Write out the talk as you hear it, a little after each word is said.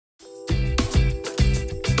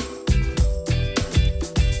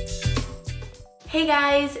Hey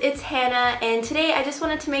guys, it's Hannah, and today I just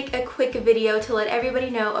wanted to make a quick video to let everybody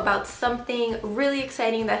know about something really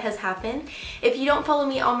exciting that has happened. If you don't follow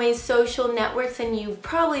me on my social networks, then you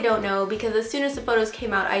probably don't know, because as soon as the photos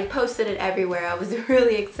came out, I posted it everywhere. I was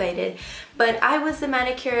really excited. But I was the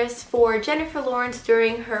manicurist for Jennifer Lawrence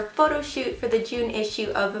during her photo shoot for the June issue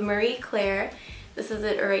of Marie Claire. This is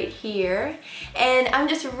it right here, and I'm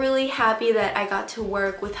just really happy that I got to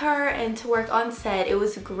work with her and to work on set. It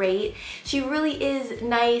was great. She really is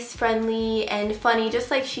nice, friendly, and funny,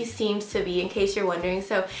 just like she seems to be, in case you're wondering.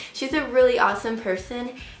 So she's a really awesome person,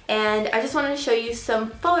 and I just wanted to show you some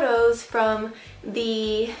photos from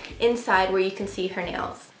the inside where you can see her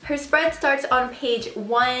nails. Her spread starts on page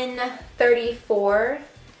 134.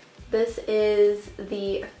 This is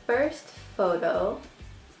the first photo.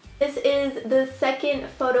 This is the second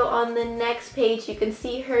photo on the next page. You can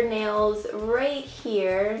see her nails right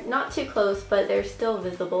here. Not too close, but they're still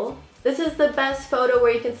visible. This is the best photo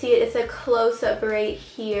where you can see it. It's a close-up right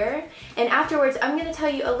here. And afterwards, I'm going to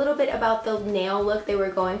tell you a little bit about the nail look they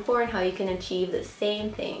were going for and how you can achieve the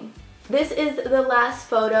same thing. This is the last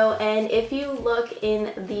photo, and if you look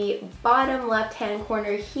in the bottom left-hand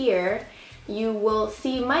corner here, you will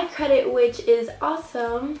see my credit, which is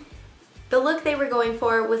awesome. The look they were going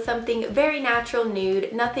for was something very natural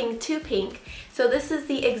nude, nothing too pink. So this is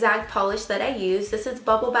the exact polish that I use. This is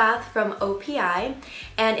Bubble Bath from OPI,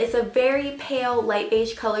 and it's a very pale light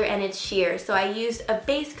beige color, and it's sheer. So I used a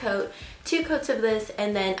base coat, 2 coats of this,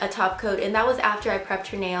 and then a top coat, and that was after I prepped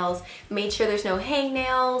her nails, made sure there's no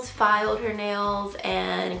hangnails, filed her nails,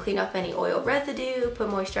 and cleaned off any oil residue, put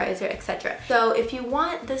moisturizer, etc. So if you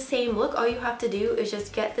want the same look, all you have to do is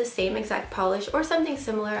just get the same exact polish or something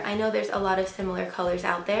similar. I know there's a lot of similar colors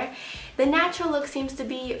out there. The natural look seems to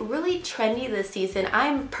be really trendy this season.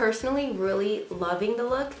 I'm personally really loving the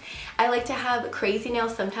look. I like to have crazy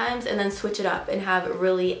nails sometimes and then switch it up and have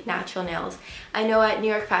really natural nails. I know at New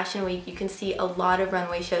York Fashion Week you can see a lot of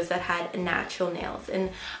runway shows that had natural nails,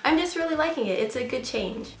 and I'm just really liking it. It's a good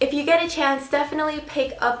change. If you get a chance, definitely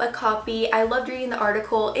pick up a copy. I loved reading the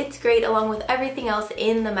article. It's great along with everything else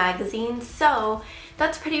in the magazine. So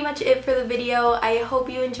that's pretty much it for the video. I hope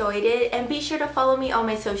you enjoyed it, and be sure to follow me on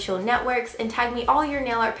my social networks and tag me all your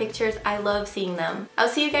nail art pictures. I love seeing them. I'll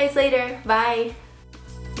see you guys later. Bye!